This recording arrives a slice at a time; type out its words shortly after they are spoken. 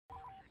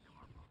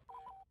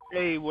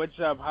Hey, what's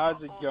up?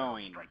 How's it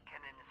going?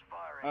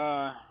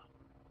 Uh,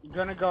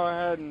 gonna go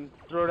ahead and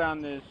throw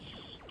down this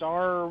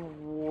Star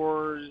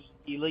Wars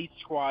Elite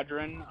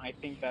Squadron. I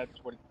think that's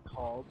what it's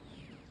called.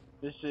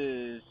 This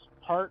is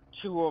part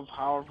 2 of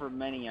however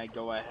many I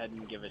go ahead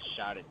and give a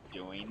shot at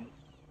doing.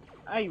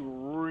 I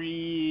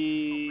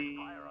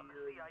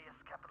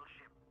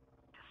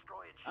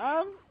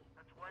um,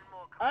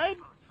 I,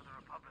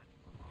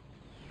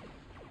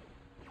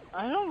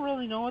 I don't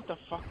really know what the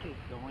fuck is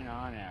going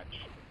on,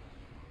 actually.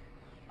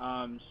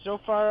 So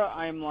far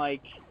I'm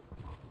like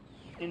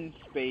in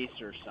space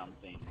or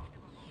something,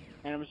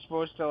 and I'm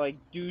supposed to like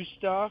do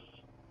stuff.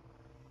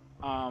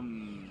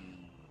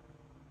 Um,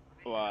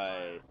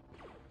 but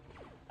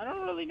I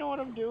don't really know what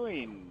I'm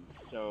doing,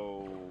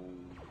 so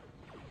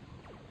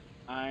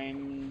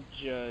I'm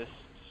just,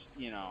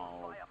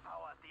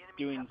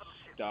 doing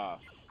stuff.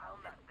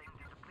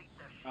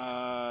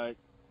 Uh,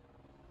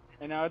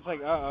 and now it's like,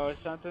 uh-oh,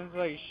 something's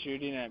like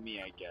shooting at me,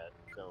 I guess.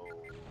 So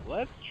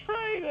let's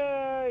try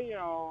to,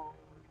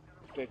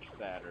 fix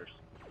that or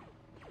something.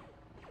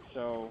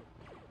 So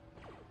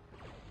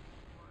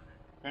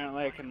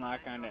apparently I can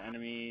lock onto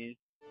enemies.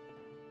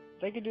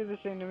 They can do the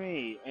same to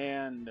me,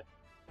 and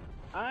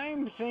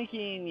I'm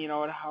thinking, you know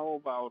what, how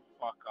about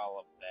fuck all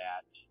of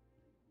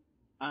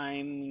that?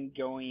 I'm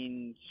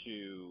going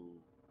to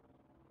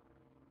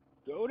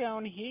go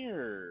down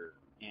here,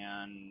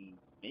 and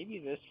maybe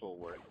this will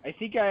work. I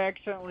think I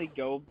accidentally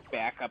go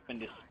back up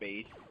into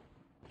space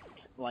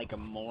like a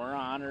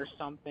moron or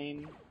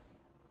something,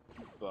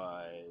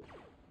 but,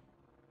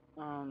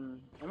 am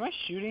I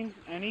shooting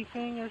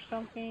anything or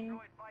something?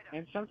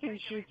 And something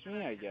shoots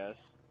me, I guess.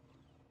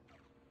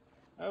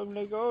 Oh,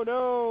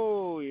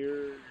 no,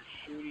 you're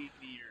shooting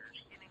me or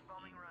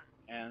something,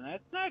 and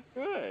that's not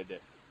good.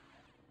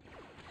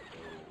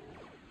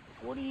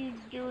 What are you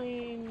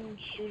doing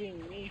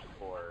shooting me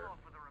for?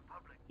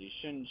 You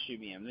shouldn't shoot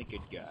me, I'm the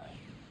good guy.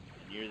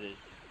 And you're this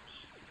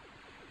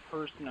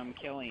person I'm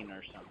killing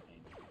or something.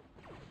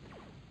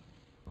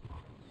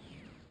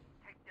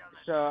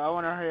 So I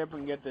want to hurry up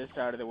and get this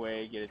out of the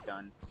way, get it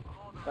done.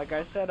 Like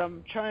I said,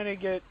 I'm trying to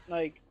get,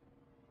 like...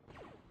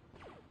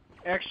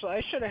 Actually,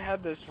 I should have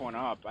had this one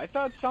up. I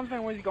thought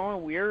something was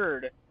going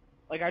weird.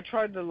 Like, I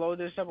tried to load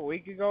this up a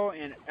week ago,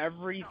 and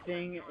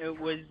everything it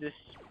was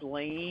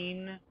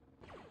displaying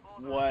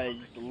was,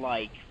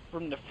 like,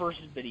 from the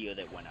first video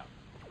that went up.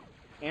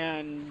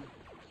 And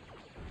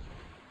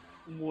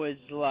was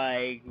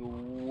like,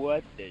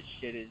 what the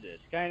shit is this?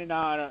 Kind of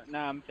now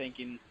I'm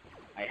thinking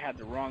I had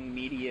the wrong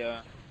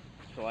media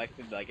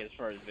selected, like, as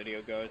far as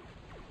video goes.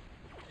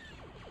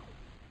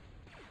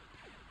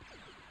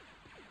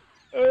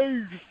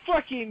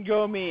 Fucking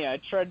go me! I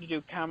tried to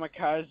do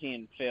kamikaze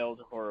and failed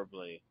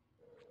horribly.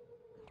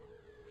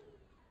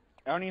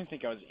 I don't even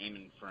think I was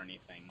aiming for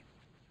anything.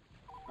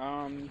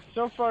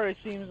 So far it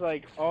seems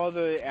like all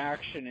the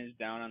action is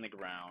down on the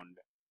ground.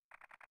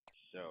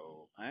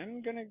 So,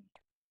 I'm gonna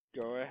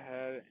go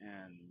ahead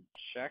and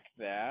check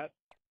that,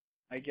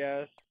 I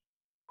guess.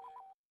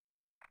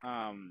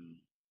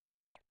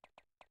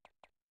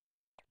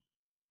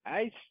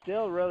 I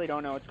still really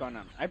don't know what's going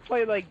on. I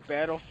played like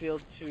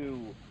Battlefield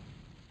 2,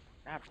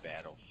 not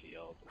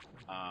Battlefield.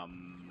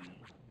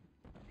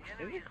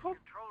 Is it called?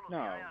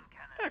 No,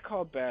 it's not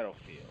called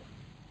Battlefield.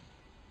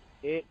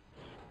 It's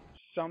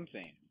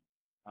something.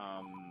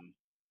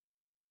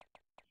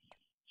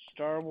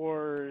 Star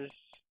Wars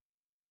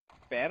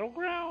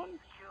Battlegrounds?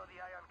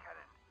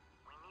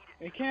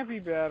 It can't be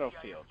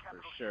Battlefield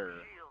for sure.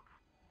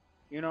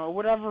 You know,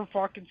 whatever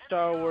fucking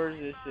Star Wars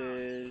this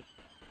is.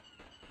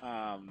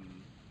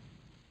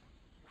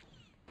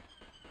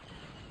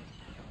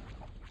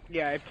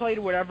 Yeah, I played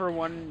whatever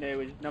one. It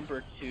was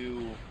number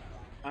 2.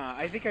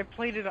 I think I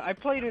played it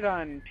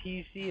on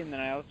PC, and then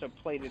I also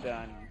played it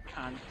on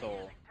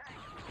console.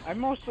 I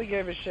mostly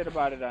gave a shit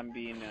about it on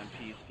being on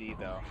PC,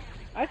 though.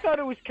 I thought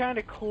it was kind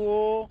of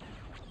cool,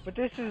 but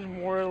this is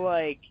more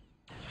like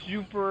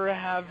super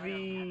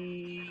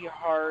heavy,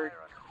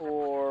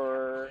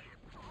 hardcore,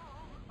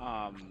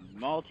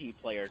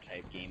 multiplayer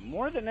type game.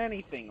 More than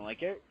anything,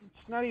 like, it's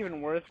not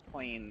even worth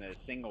playing the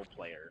single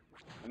player.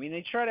 I mean,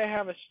 they try to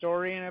have a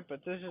story in it,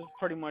 but this is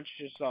pretty much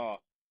just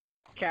all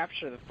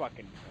capture the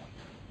fucking point.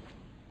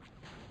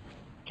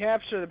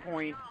 Capture the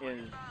point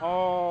is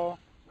all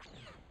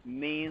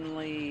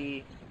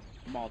mainly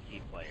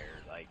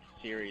multiplayer. Like,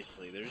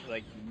 seriously, there's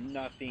like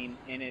nothing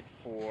in it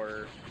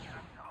for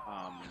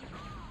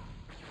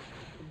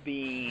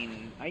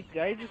being...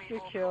 Did I just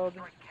get killed?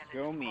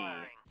 Go me.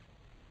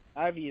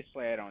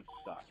 Obviously I don't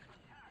suck.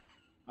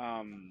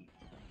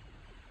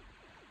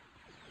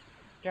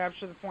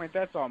 Capture the point,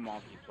 that's all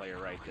multiplayer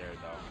right there,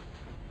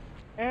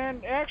 though.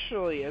 And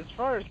actually, as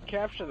far as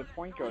capture the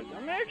point goes,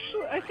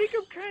 I think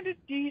I'm kind of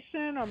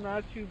decent. I'm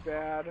not too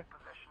bad.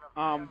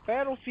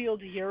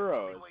 Battlefield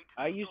Heroes.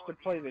 I used to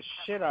play the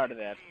shit out of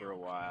that for a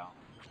while.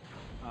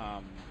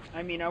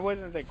 I mean, I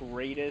wasn't the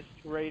greatest.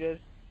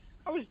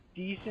 I was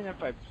decent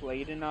if I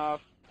played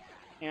enough.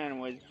 and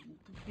was,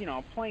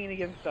 playing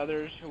against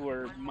others who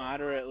were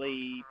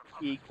moderately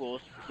equal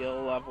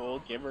skill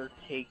level, give or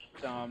take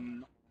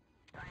some.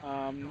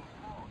 Um,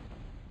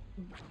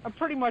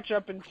 pretty much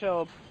up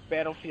until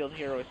Battlefield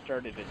Heroes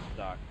started to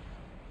suck.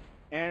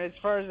 And as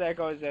far as that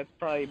goes, that's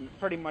probably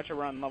pretty much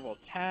around level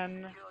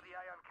 10.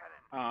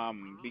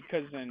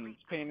 Because then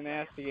it's pain in the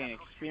ass to gain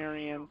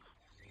experience.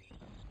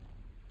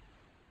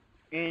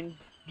 And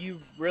you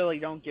really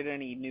don't get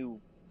any new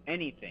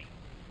anything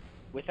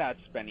without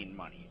spending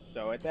money.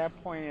 So at that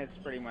point, it's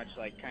pretty much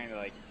like, kind of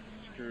like,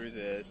 screw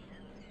this.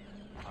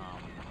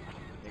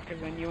 Because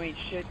then you ain't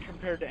shit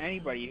compared to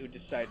anybody who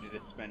decided to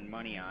spend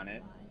money on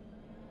it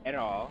at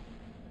all.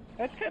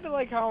 That's kind of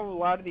like how a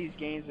lot of these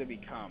games have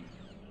become.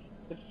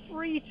 It's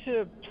free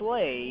to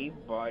play,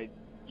 but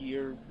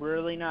you're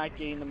really not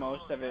getting the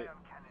most of it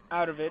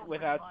out of it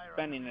without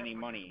spending any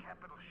money.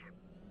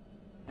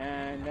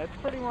 And that's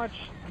pretty much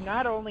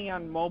not only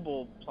on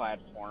mobile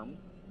platforms,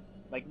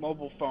 like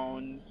mobile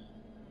phones,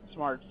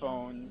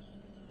 smartphones.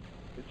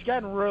 It's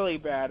gotten really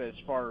bad as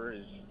far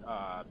as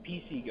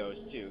PC goes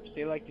too, because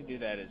they like to do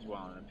that as well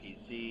on the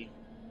PC.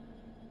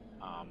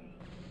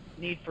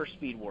 Need for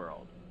Speed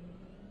World,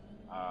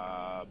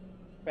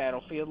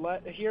 Battlefield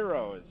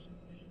Heroes.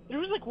 There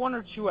was like one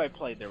or two I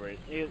played there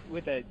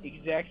with the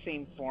exact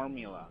same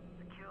formula.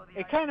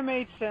 It kind of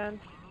made sense.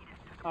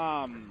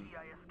 Oh,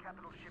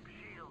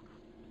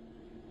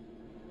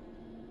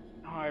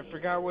 I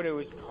forgot what it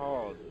was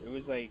called. It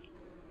was like,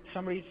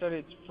 somebody said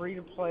it's free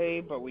to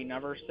play, but we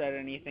never said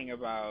anything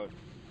about,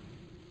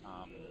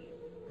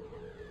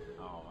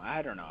 oh,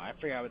 I don't know. I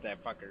forgot what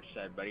that fucker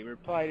said, but he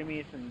replied to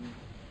me some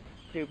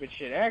stupid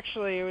shit.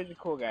 Actually, it was a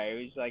cool guy.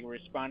 He was like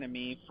responding to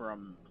me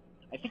from,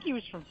 I think he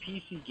was from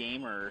PC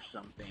Gamer or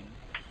something.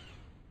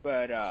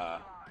 But,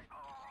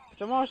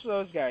 so most of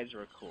those guys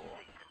were cool,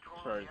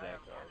 as far as that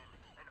goes.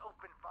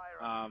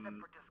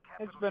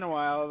 It's been a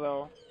while,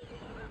 though.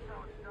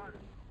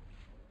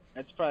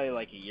 It's probably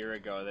like a year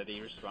ago that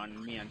he responded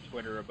to me on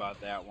Twitter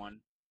about that one.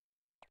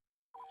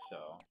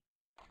 So,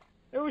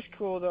 it was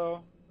cool,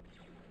 though.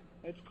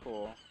 It's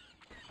cool.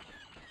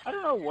 I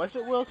don't know, was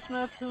it Will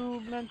Smith who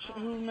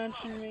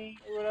mentioned me,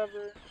 or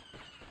whatever?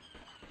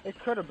 It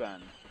could have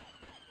been.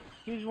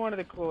 He's one of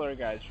the cooler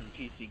guys from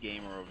PC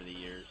Gamer over the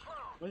years.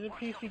 Was it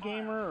PC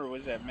Gamer, or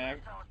was that Mac?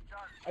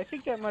 I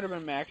think that might have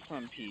been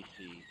Maximum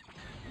PC.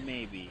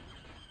 Maybe.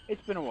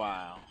 It's been a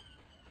while.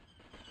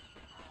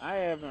 I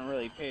haven't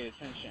really paid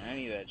attention to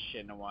any of that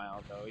shit in a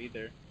while, though,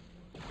 either.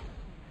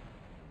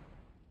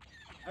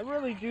 I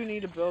really do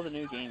need to build a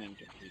new gaming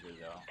computer,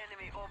 though.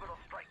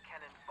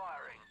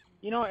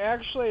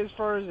 Actually, as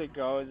far as it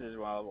goes as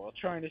well, while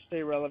trying to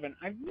stay relevant,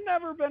 I've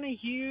never been a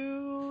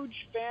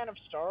huge fan of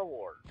Star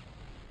Wars.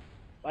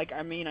 Like,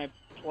 I mean, I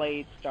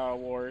played Star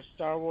Wars.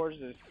 Star Wars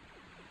is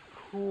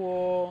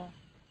cool,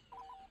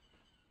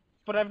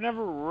 but I've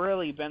never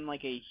really been,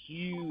 like, a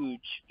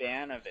huge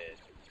fan of it.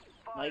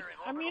 Like,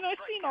 I mean, I've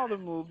seen all the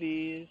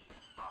movies.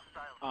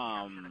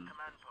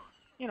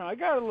 I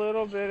got a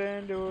little bit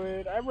into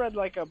it. I read,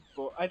 like, a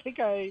book. I think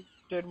I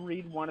did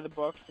read one of the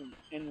books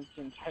in its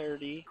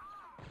entirety.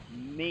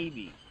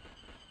 Maybe.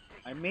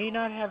 I may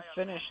not have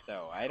finished,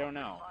 though. I don't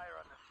know.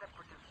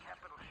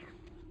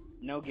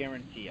 No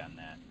guarantee on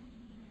that.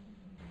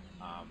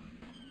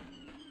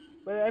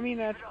 But, I mean,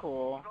 that's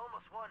cool.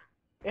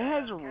 It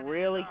has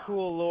really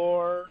cool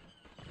lore,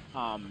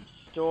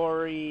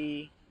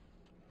 story,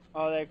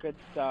 all that good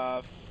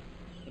stuff.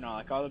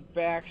 Like all the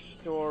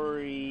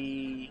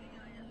backstory.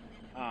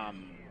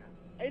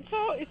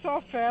 It's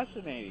all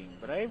fascinating,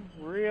 but I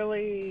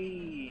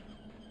really,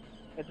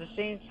 at the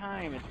same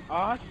time, it's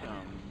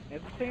awesome.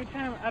 At the same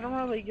time, I don't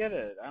really get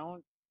it. I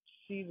don't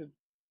see the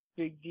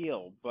big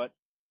deal, but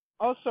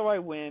also I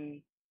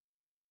win.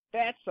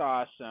 That's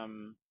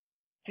awesome.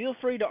 Feel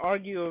free to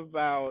argue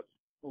about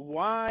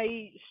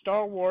why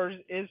Star Wars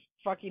is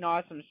fucking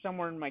awesome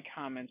somewhere in my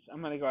comments.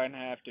 I'm gonna go ahead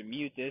and have to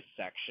mute this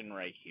section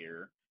right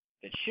here.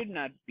 That should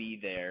not be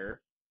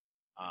there.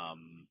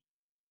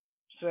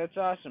 So that's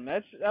awesome.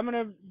 I'm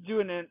gonna do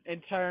an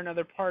entire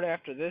another part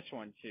after this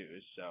one too.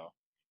 So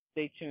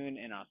stay tuned,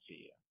 and I'll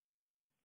see you.